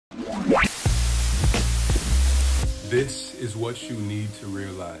This is what you need to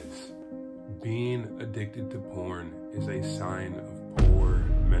realize. Being addicted to porn is a sign of poor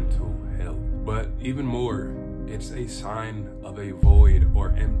mental health. But even more, it's a sign of a void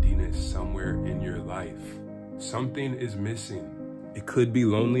or emptiness somewhere in your life. Something is missing. It could be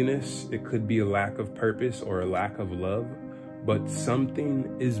loneliness, it could be a lack of purpose or a lack of love, but something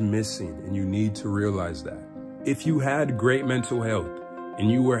is missing and you need to realize that. If you had great mental health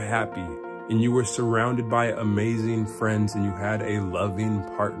and you were happy and you were surrounded by amazing friends and you had a loving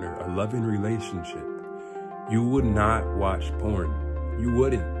partner, a loving relationship, you would not watch porn. You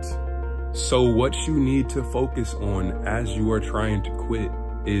wouldn't. So what you need to focus on as you are trying to quit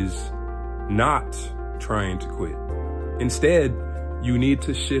is not trying to quit. Instead, you need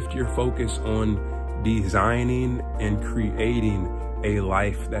to shift your focus on designing and creating a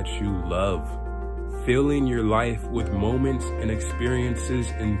life that you love. Filling your life with moments and experiences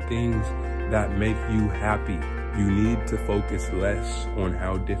and things that make you happy. You need to focus less on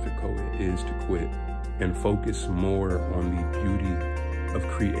how difficult it is to quit and focus more on the beauty of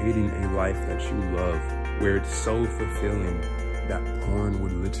creating a life that you love, where it's so fulfilling that porn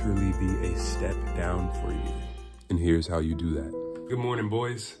would literally be a step down for you. And here's how you do that. Good morning,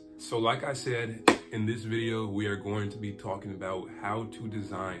 boys. So like I said, in this video, we are going to be talking about how to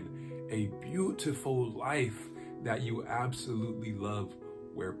design a beautiful life that you absolutely love,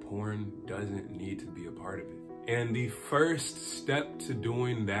 where porn doesn't need to be a part of it. And the first step to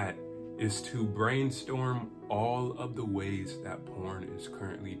doing that is to brainstorm all of the ways that porn is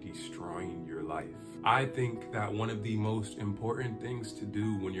currently destroying your life. I think that one of the most important things to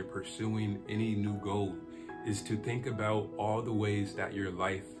do when you're pursuing any new goal is to think about all the ways that your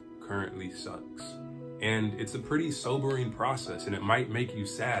life currently sucks. And it's a pretty sobering process and it might make you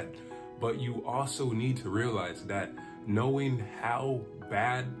sad, but you also need to realize that knowing how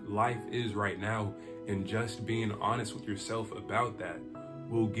bad life is right now and just being honest with yourself about that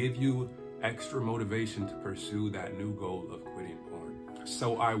will give you extra motivation to pursue that new goal of quitting porn.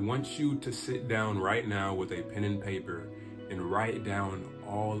 So I want you to sit down right now with a pen and paper and write down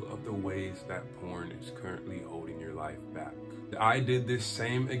all of the ways that porn is currently holding your life back. I did this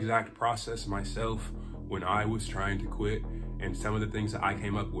same exact process myself when I was trying to quit, and some of the things that I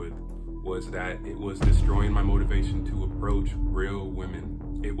came up with was that it was destroying my motivation to approach real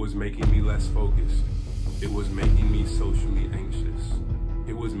women. It was making me less focused. It was making me socially anxious.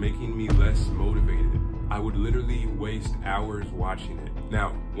 It was making me less motivated. I would literally waste hours watching it. Now,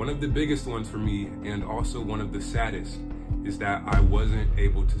 one of the biggest ones for me, and also one of the saddest, is that I wasn't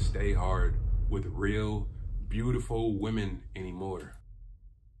able to stay hard with real, beautiful women anymore.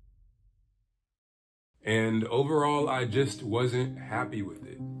 And overall, I just wasn't happy with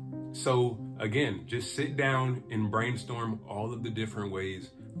it. So again, just sit down and brainstorm all of the different ways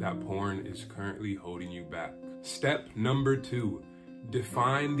that porn is currently holding you back. Step number 2,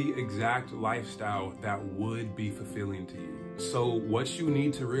 define the exact lifestyle that would be fulfilling to you. So what you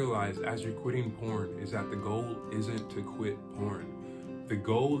need to realize as you're quitting porn is that the goal isn't to quit porn. The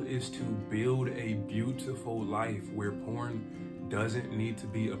goal is to build a beautiful life where porn doesn't need to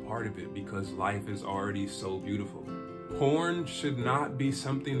be a part of it because life is already so beautiful. Porn should not be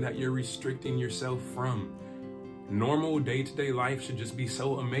something that you're restricting yourself from. Normal day-to-day life should just be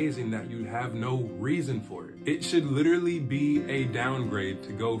so amazing that you have no reason for it. It should literally be a downgrade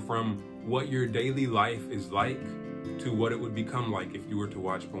to go from what your daily life is like to what it would become like if you were to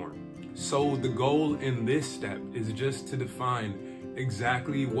watch porn. So the goal in this step is just to define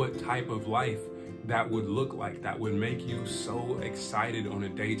exactly what type of life that would look like, that would make you so excited on a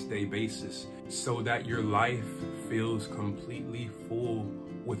day-to-day basis so that your life feels completely full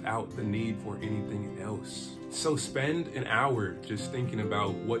without the need for anything else. So spend an hour just thinking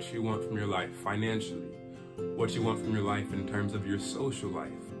about what you want from your life financially, what you want from your life in terms of your social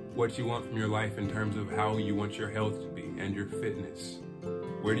life, what you want from your life in terms of how you want your health to be and your fitness.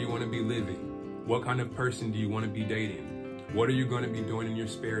 Where do you want to be living? What kind of person do you want to be dating? What are you going to be doing in your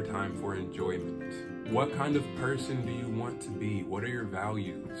spare time for enjoyment? What kind of person do you want to be? What are your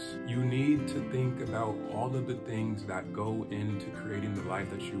values? You need to think about all of the things that go into creating the life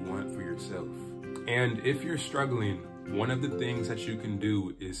that you want for yourself. And if you're struggling, one of the things that you can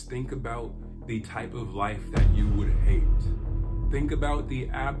do is think about the type of life that you would hate. Think about the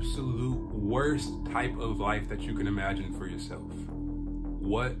absolute worst type of life that you can imagine for yourself.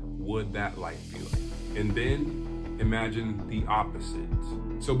 What would that life be like? And then imagine the opposite.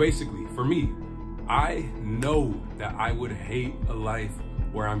 So basically, for me, I know that I would hate a life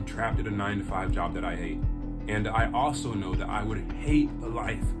where I'm trapped at a 9-to-5 job that I hate. And I also know that I would hate a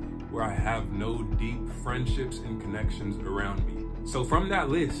life where I have no deep friendships and connections around me. So from that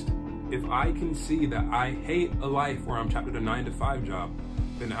list, If I can see that I hate a life where I'm trapped at a 9-to-5 job,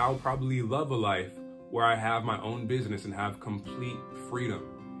 then I'll probably love a life where I have my own business and have complete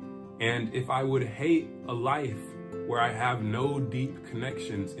freedom. And if I would hate a life where I have no deep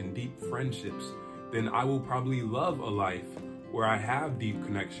connections and deep friendships, then I will probably love a life where I have deep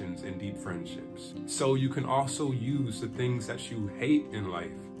connections and deep friendships. So you can also use the things that you hate in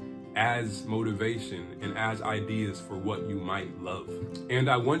life as motivation and as ideas for what you might love. And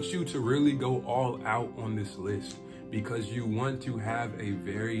I want you to really go all out on this list because you want to have a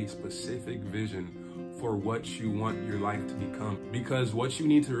very specific vision for what you want your life to become. Because what you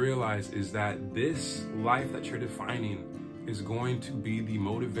need to realize is that this life that you're defining is going to be the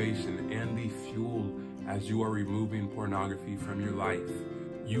motivation and the fuel as you are removing pornography from your life.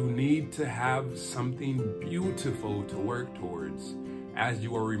 You need to have something beautiful to work towards as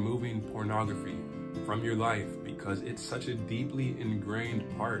you are removing pornography from your life because it's such a deeply ingrained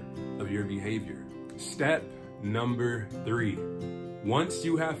part of your behavior. Step number 3. Once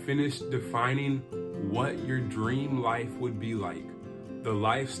you have finished defining what your dream life would be like, the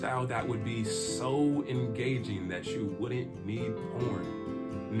lifestyle that would be so engaging that you wouldn't need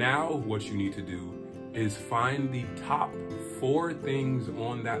porn, now what you need to do is find the top 4 things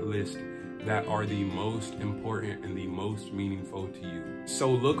on that list that are the most important and the most meaningful to you.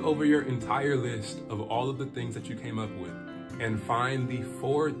 So look over your entire list of all of the things that you came up with and find the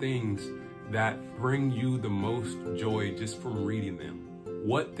 4 things that bring you the most joy just from reading them.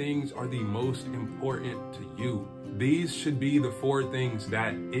 What things are the most important to you? These should be the 4 things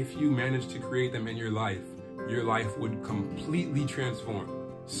that if you manage to create them in your life would completely transform.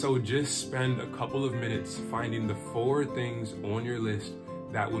 So just spend a couple of minutes finding the 4 things on your list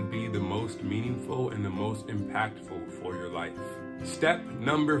that would be the most meaningful and the most impactful for your life. Step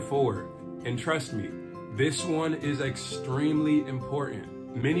number 4, and trust me, this one is extremely important.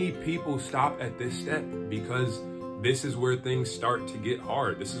 Many people stop at this step because this is where things start to get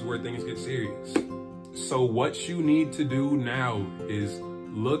hard. This is where things get serious. So what you need to do now is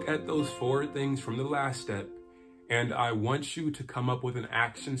look at those 4 things from the last step, and I want you to come up with an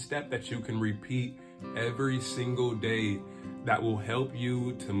action step that you can repeat every single day that will help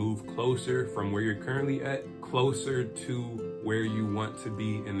you to move closer from where you're currently at, closer to where you want to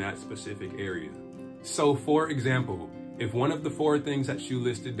be in that specific area. So for example, if one of the 4 things that you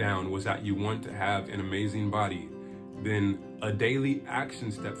listed down was that you want to have an amazing body, then a daily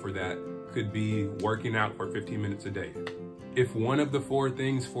action step for that could be working out for 15 minutes a day. If one of the 4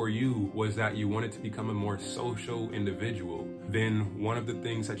 things for you was that you wanted to become a more social individual, then one of the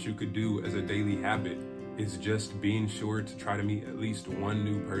things that you could do as a daily habit is just being sure to try to meet at least 1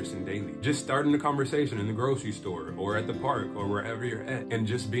 new person daily. Just starting a conversation in the grocery store or at the park or wherever you're at, and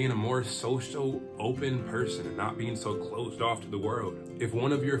just being a more social, open person and not being so closed off to the world. If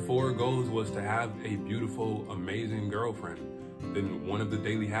one of your 4 goals was to have a beautiful, amazing girlfriend, then one of the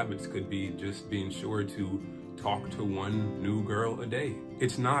daily habits could be just being sure to talk to 1 new girl a day.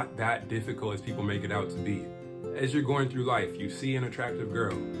 It's not that difficult as people make it out to be. As you're going through life, you see an attractive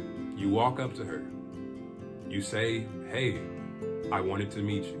girl, you walk up to her, you say, "Hey, I wanted to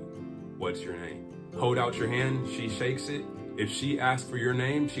meet you. What's your name?" Hold out your hand, she shakes it. If she asks for your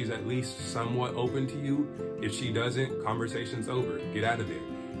name, she's at least somewhat open to you. If she doesn't, conversation's over. Get out of there.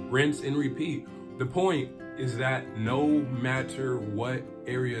 Rinse and repeat. The point is that no matter what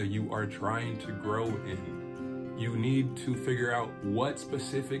area you are trying to grow in, you need to figure out what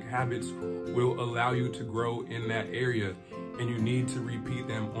specific habits will allow you to grow in that area, and you need to repeat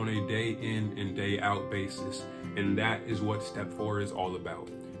them on a day in and day out basis. And that is what step 4 is all about.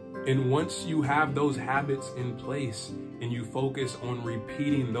 And once you have those habits in place and you focus on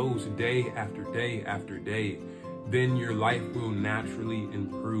repeating those day after day after day, then your life will naturally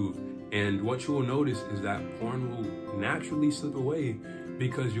improve. And what you will notice is that porn will naturally slip away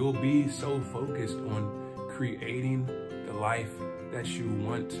because you'll be so focused on creating the life that you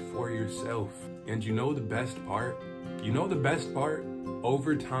want for yourself. And you know the best part?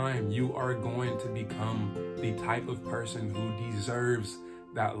 Over time, you are going to become the type of person who deserves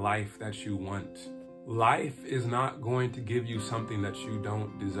that life that you want. Life is not going to give you something that you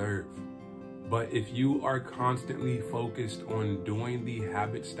don't deserve. But if you are constantly focused on doing the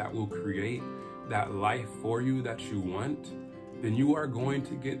habits that will create that life for you that you want, then you are going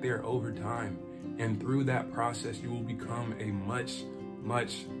to get there over time. And through that process, you will become a much,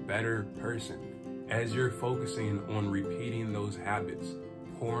 much better person. As you're focusing on repeating those habits,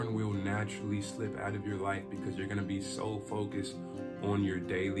 porn will naturally slip out of your life because you're going to be so focused on your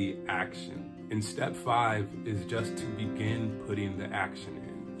daily action. And step 5 is just to begin putting the action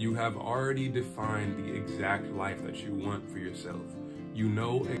in. You have already defined the exact life that you want for yourself. You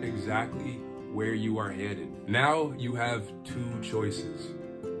know exactly where you are headed. Now you have two choices.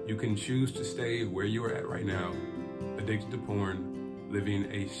 You can choose to stay where you are at right now, addicted to porn, living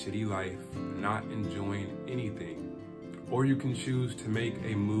a shitty life, not enjoying anything. Or you can choose to make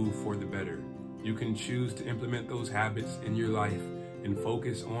a move for the better. You can choose to implement those habits in your life and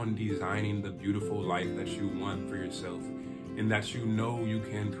focus on designing the beautiful life that you want for yourself and that you know you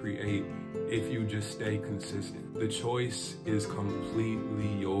can create if you just stay consistent. The choice is completely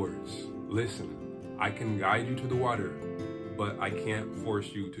yours. Listen, I can guide you to the water, but I can't force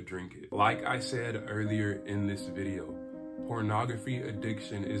you to drink it. Like I said earlier in this video, pornography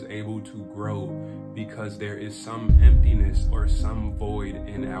addiction is able to grow because there is some emptiness or some void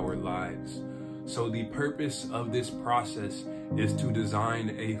in our lives. So the purpose of this process is to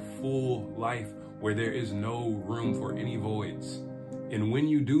design a full life where there is no room for any voids. And when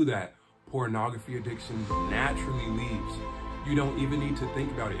you do that, pornography addiction naturally leaves. You don't even need to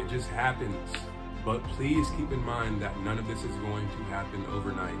think about it, it just happens. But please keep in mind that none of this is going to happen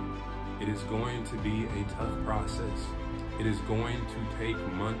overnight. It is going to be a tough process. It is going to take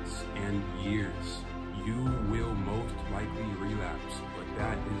months and years. You will most likely relapse, but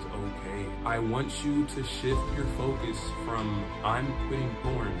that is okay. I want you to shift your focus from I'm quitting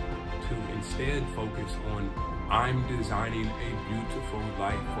porn to instead focus on I'm designing a beautiful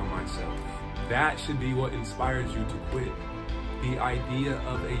life for myself. That should be what inspires you to quit. The idea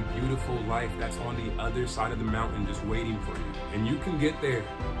of a beautiful life that's on the other side of the mountain just waiting for you. And you can get there.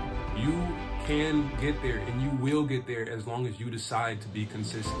 You can get there and you will get there as long as you decide to be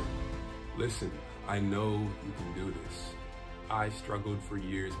consistent. Listen, I know you can do this. I struggled for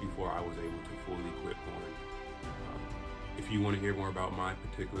years before I was able to fully quit porn. If you want to hear more about my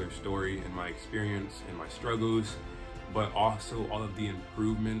particular story and my experience and my struggles, but also all of the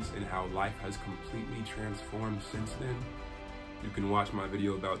improvements and how life has completely transformed since then, you can watch my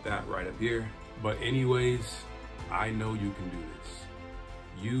video about that right up here. But anyways, I know you can do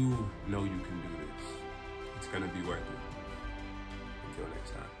this. You know you can do this. It's gonna be worth it. Until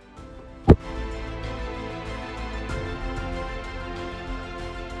next time.